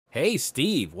Hey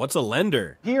Steve, what's a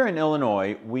lender? Here in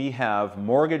Illinois, we have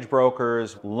mortgage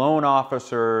brokers, loan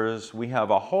officers, we have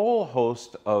a whole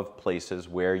host of places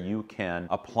where you can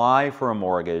apply for a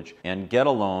mortgage and get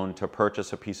a loan to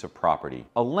purchase a piece of property.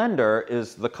 A lender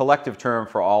is the collective term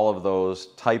for all of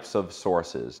those types of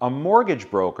sources. A mortgage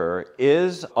broker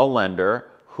is a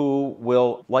lender who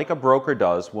will, like a broker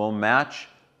does, will match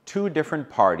two different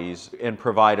parties and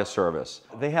provide a service.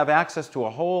 They have access to a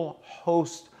whole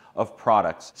host of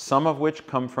products, some of which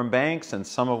come from banks and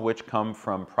some of which come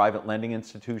from private lending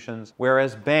institutions,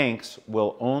 whereas banks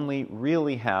will only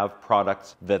really have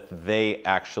products that they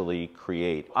actually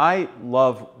create. I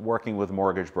love working with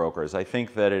mortgage brokers. I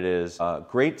think that it is a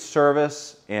great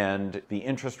service and the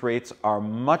interest rates are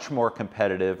much more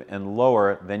competitive and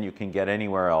lower than you can get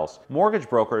anywhere else. Mortgage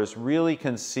brokers really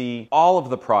can see all of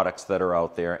the products that are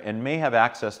out there and may have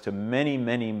access to many,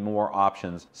 many more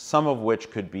options, some of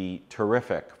which could be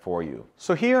terrific for you.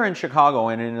 So here in Chicago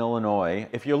and in Illinois,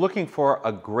 if you're looking for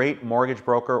a great mortgage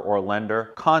broker or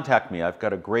lender, contact me. I've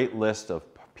got a great list of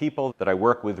people that I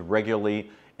work with regularly,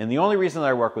 and the only reason that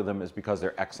I work with them is because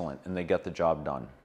they're excellent and they get the job done.